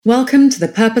Welcome to the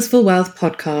Purposeful Wealth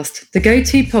Podcast, the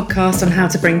go-to podcast on how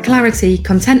to bring clarity,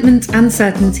 contentment and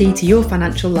certainty to your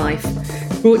financial life.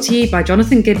 Brought to you by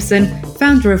Jonathan Gibson,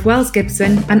 founder of Wells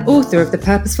Gibson and author of the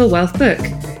Purposeful Wealth book.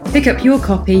 Pick up your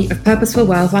copy of Purposeful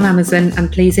Wealth on Amazon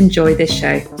and please enjoy this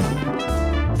show.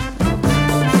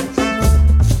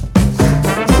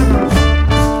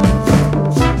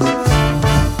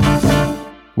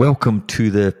 Welcome to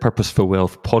the Purposeful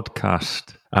Wealth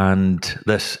podcast and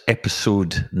this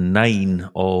episode 9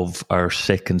 of our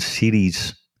second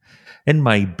series. In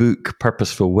my book,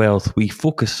 Purposeful Wealth, we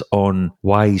focus on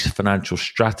wise financial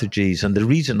strategies. And the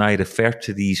reason I refer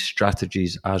to these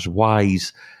strategies as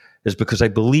wise is because I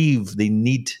believe they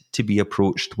need to be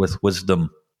approached with wisdom.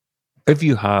 If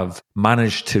you have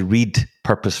managed to read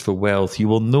Purposeful Wealth, you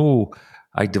will know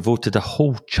I devoted a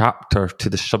whole chapter to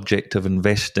the subject of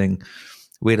investing,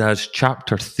 whereas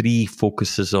Chapter 3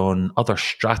 focuses on other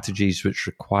strategies which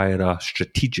require a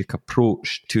strategic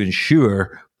approach to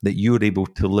ensure that you're able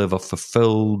to live a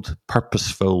fulfilled,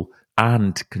 purposeful,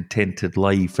 and contented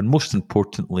life, and most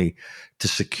importantly, to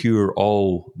secure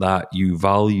all that you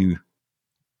value.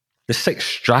 The 6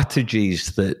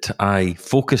 strategies that I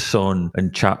focus on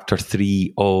in Chapter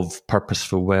 3 of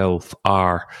Purposeful Wealth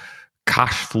are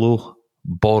cash flow,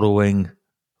 borrowing,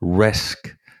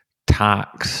 risk,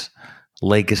 tax,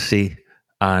 legacy,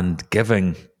 and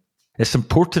giving. It's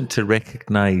important to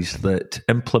recognize that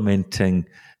implementing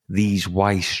these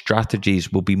wise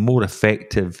strategies will be more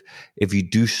effective if you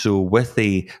do so with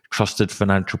a trusted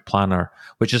financial planner,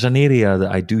 which is an area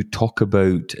that I do talk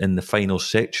about in the final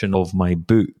section of my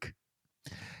book.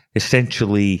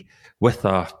 Essentially, with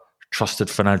a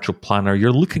trusted financial planner,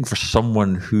 you're looking for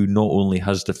someone who not only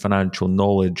has the financial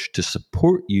knowledge to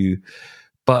support you,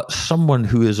 but someone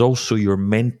who is also your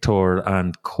mentor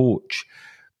and coach.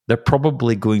 They're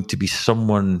probably going to be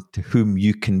someone to whom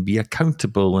you can be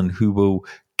accountable and who will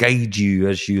guide you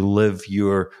as you live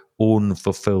your own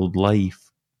fulfilled life.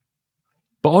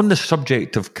 But on the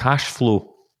subject of cash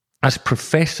flow, as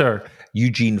Professor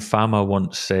Eugene Fama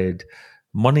once said,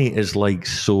 money is like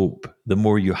soap. The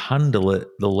more you handle it,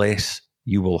 the less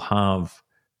you will have.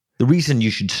 The reason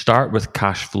you should start with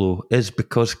cash flow is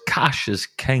because cash is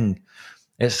king.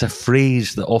 It's a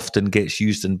phrase that often gets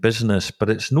used in business, but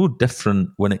it's no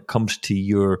different when it comes to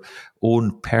your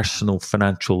own personal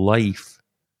financial life.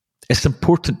 It's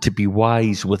important to be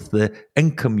wise with the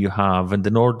income you have, and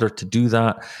in order to do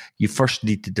that, you first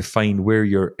need to define where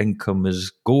your income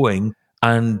is going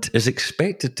and is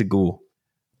expected to go.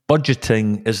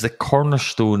 Budgeting is the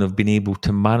cornerstone of being able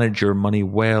to manage your money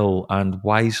well and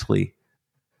wisely.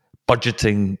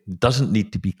 Budgeting doesn't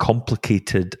need to be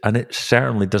complicated, and it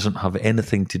certainly doesn't have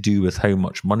anything to do with how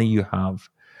much money you have.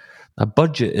 A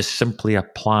budget is simply a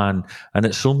plan, and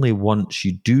it's only once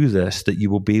you do this that you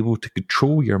will be able to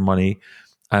control your money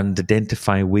and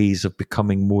identify ways of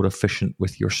becoming more efficient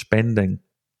with your spending.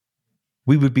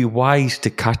 We would be wise to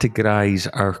categorize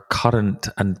our current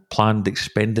and planned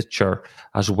expenditure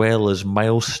as well as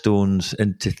milestones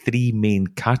into 3 main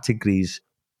categories.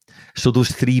 So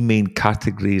those 3 main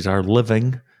categories are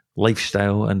living,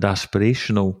 lifestyle, and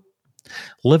aspirational.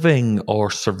 Living or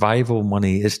survival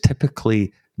money is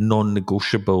typically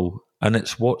non-negotiable, and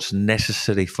it's what's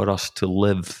necessary for us to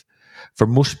live. For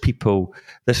most people,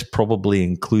 this probably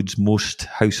includes most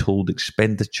household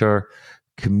expenditure,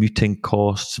 commuting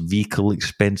costs, vehicle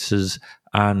expenses,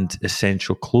 and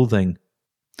essential clothing.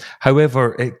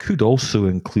 However, it could also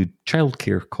include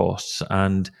childcare costs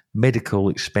and medical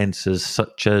expenses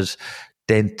such as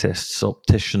dentists,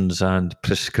 opticians, and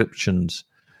prescriptions.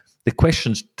 The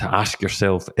question to ask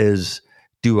yourself is,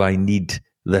 do I need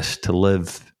this to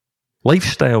live?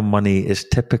 Lifestyle money is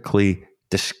typically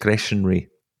discretionary.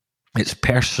 It's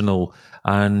personal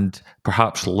and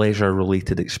perhaps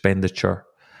leisure-related expenditure.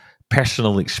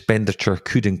 Personal expenditure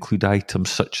could include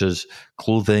items such as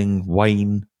clothing,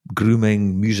 wine,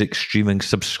 grooming, music streaming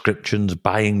subscriptions,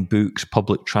 buying books,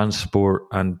 public transport,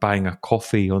 and buying a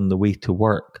coffee on the way to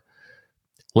work.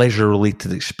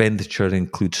 Leisure-related expenditure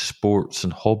includes sports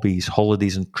and hobbies,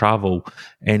 holidays and travel,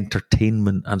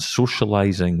 entertainment and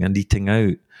socialising and eating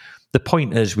out. The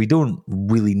point is, we don't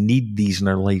really need these in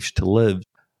our lives to live.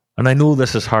 And I know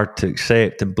this is hard to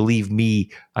accept, and believe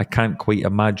me, I can't quite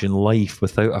imagine life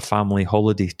without a family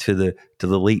holiday to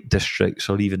the Lake Districts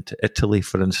or even to Italy,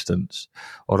 for instance,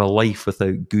 or a life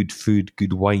without good food,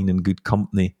 good wine, and good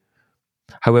company.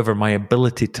 However, my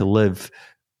ability to live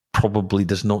probably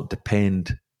does not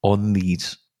depend on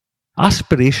these.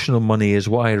 Aspirational money is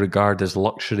what I regard as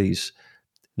luxuries.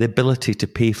 The ability to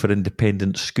pay for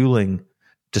independent schooling,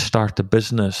 to start a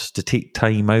business, to take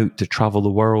time out to travel the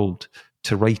world,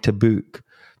 to write a book,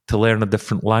 to learn a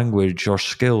different language or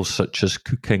skills such as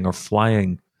cooking or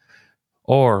flying.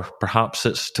 Or perhaps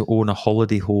it's to own a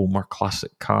holiday home or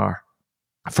classic car.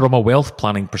 From a wealth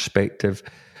planning perspective,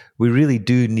 we really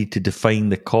do need to define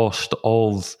the cost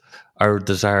of our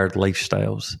desired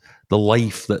lifestyles, the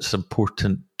life that's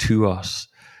important to us.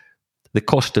 The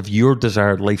cost of your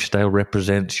desired lifestyle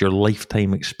represents your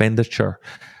lifetime expenditure,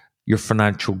 your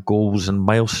financial goals and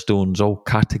milestones, all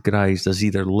categorized as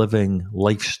either living,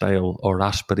 lifestyle, or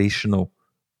aspirational.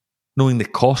 Knowing the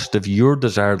cost of your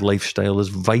desired lifestyle is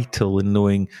vital in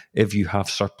knowing if you have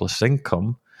surplus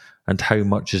income and how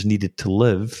much is needed to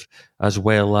live, as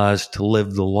well as to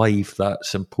live the life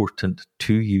that's important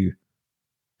to you.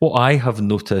 What I have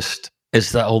noticed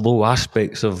is that although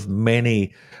aspects of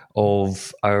many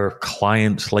of our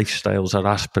clients' lifestyles are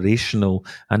aspirational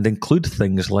and include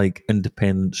things like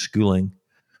independent schooling,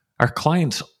 our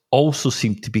clients also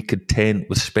seem to be content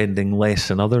with spending less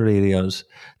in other areas.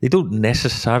 They don't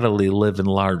necessarily live in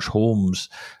large homes,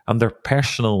 and their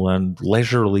personal and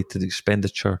leisure-related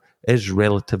expenditure is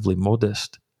relatively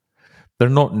modest. They're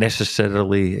not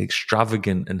necessarily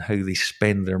extravagant in how they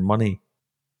spend their money.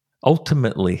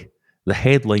 Ultimately, the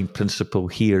headline principle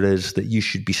here is that you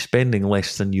should be spending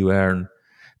less than you earn,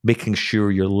 making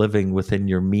sure you're living within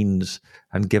your means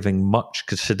and giving much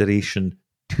consideration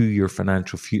to your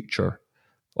financial future.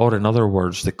 Or in other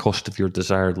words, the cost of your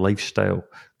desired lifestyle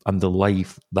and the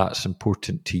life that's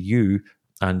important to you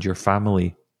and your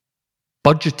family.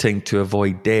 Budgeting to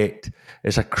avoid debt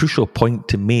is a crucial point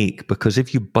to make because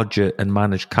if you budget and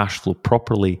manage cash flow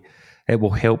properly, it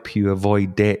will help you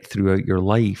avoid debt throughout your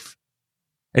life.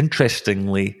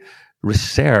 Interestingly,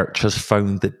 research has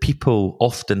found that people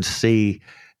often say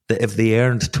that if they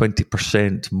earned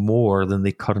 20% more than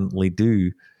they currently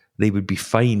do, they would be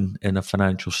fine in a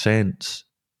financial sense.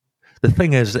 The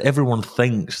thing is that everyone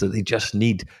thinks that they just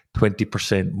need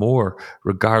 20% more,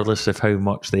 regardless of how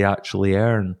much they actually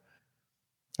earn.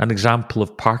 An example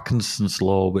of Parkinson's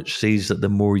law, which says that the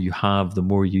more you have, the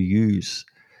more you use.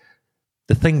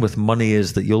 The thing with money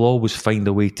is that you'll always find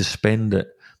a way to spend it.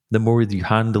 The more you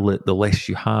handle it, the less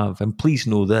you have. And please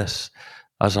know this,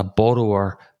 as a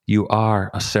borrower, you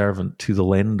are a servant to the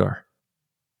lender.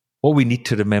 What we need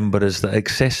to remember is that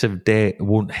excessive debt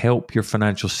won't help your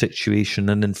financial situation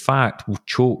and in fact will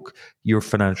choke your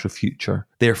financial future.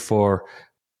 Therefore,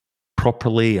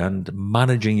 properly and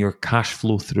managing your cash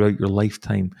flow throughout your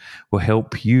lifetime will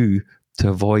help you to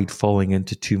avoid falling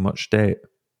into too much debt.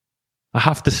 I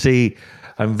have to say,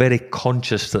 I'm very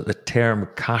conscious that the term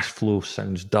cash flow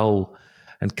sounds dull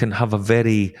and can have a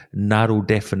very narrow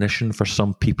definition for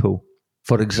some people.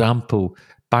 For example,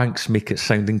 banks make it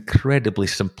sound incredibly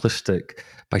simplistic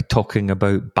by talking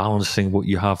about balancing what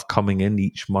you have coming in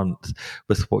each month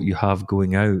with what you have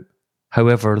going out.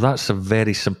 However, that's a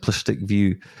very simplistic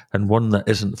view and one that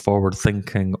isn't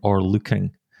forward-thinking or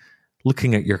looking.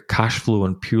 Looking at your cash flow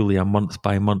on purely a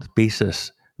month-by-month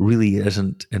basis really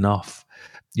isn't enough.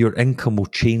 Your income will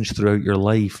change throughout your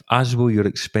life, as will your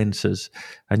expenses,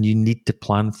 and you need to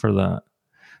plan for that.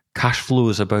 Cash flow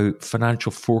is about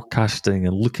financial forecasting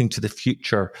and looking to the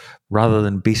future rather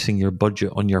than basing your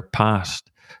budget on your past.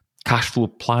 Cash flow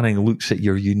planning looks at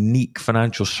your unique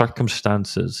financial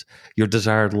circumstances, your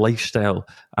desired lifestyle,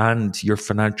 and your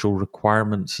financial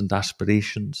requirements and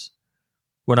aspirations.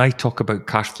 When I talk about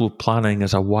cash flow planning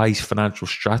as a wise financial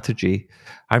strategy,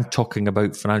 I'm talking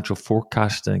about financial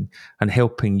forecasting and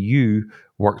helping you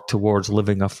work towards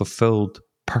living a fulfilled,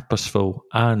 purposeful,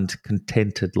 and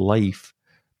contented life.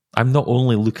 I'm not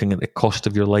only looking at the cost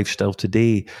of your lifestyle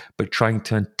today, but trying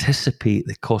to anticipate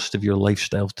the cost of your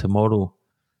lifestyle tomorrow.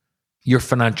 Your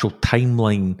financial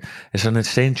timeline is an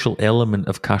essential element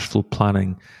of cash flow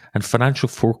planning and financial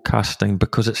forecasting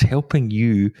because it's helping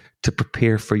you to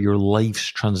prepare for your life's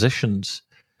transitions.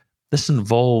 This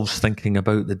involves thinking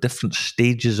about the different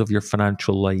stages of your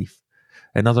financial life.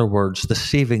 In other words, the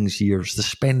savings years, the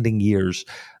spending years,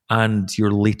 and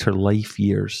your later life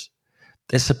years.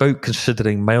 It's about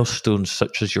considering milestones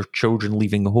such as your children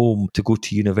leaving home to go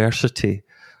to university,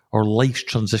 or life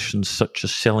transitions such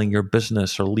as selling your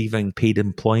business or leaving paid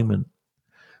employment.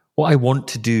 What I want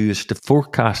to do is to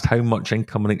forecast how much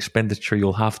income and expenditure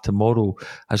you'll have tomorrow,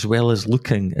 as well as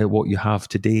looking at what you have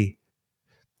today.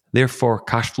 Therefore,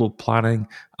 cash flow planning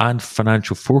and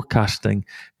financial forecasting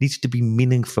needs to be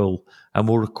meaningful and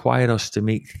will require us to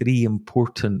make 3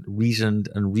 important reasoned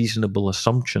and reasonable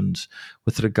assumptions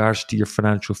with regards to your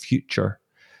financial future: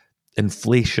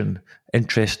 inflation,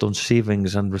 interest on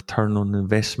savings, and return on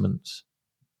investments.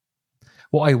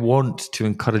 What I want to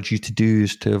encourage you to do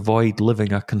is to avoid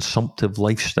living a consumptive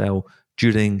lifestyle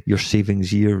during your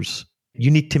savings years.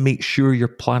 You need to make sure you're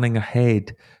planning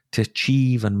ahead to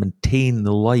achieve and maintain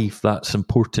the life that's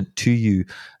important to you,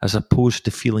 as opposed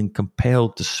to feeling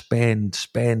compelled to spend,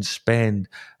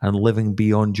 and living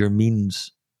beyond your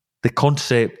means. The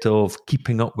concept of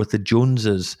keeping up with the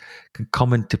Joneses can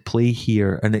come into play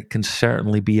here, and it can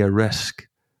certainly be a risk.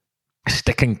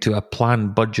 Sticking to a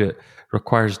planned budget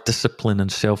requires discipline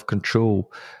and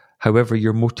self-control. However,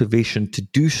 your motivation to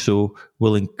do so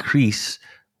will increase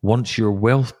once your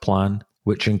wealth plan,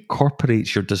 which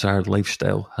incorporates your desired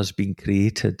lifestyle, has been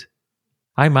created.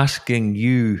 I'm asking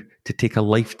you to take a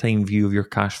lifetime view of your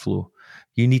cash flow.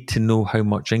 You need to know how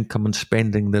much income and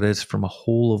spending there is from a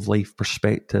whole of life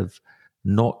perspective,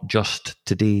 not just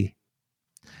today.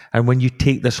 And when you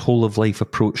take this whole of life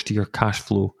approach to your cash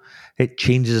flow, it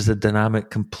changes the dynamic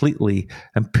completely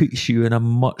and puts you in a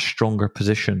much stronger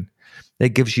position.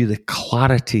 It gives you the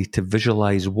clarity to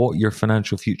visualize what your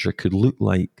financial future could look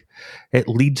like. It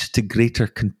leads to greater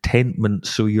contentment,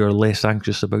 so you're less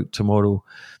anxious about tomorrow.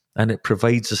 And it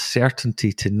provides a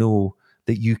certainty to know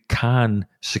that you can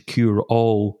secure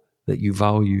all that you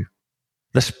value.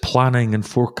 This planning and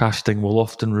forecasting will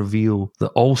often reveal that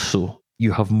also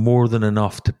you have more than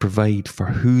enough to provide for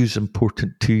who's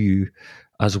important to you,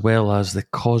 as well as the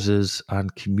causes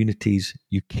and communities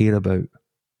you care about.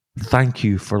 Thank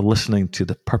you for listening to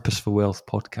the Purposeful Wealth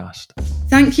podcast.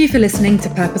 Thank you for listening to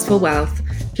Purposeful Wealth.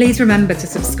 Please remember to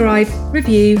subscribe,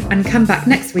 review, and come back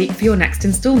next week for your next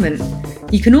instalment.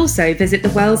 You can also visit the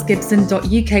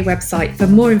wellsgibson.uk website for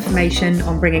more information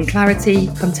on bringing clarity,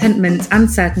 contentment, and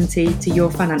certainty to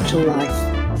your financial life.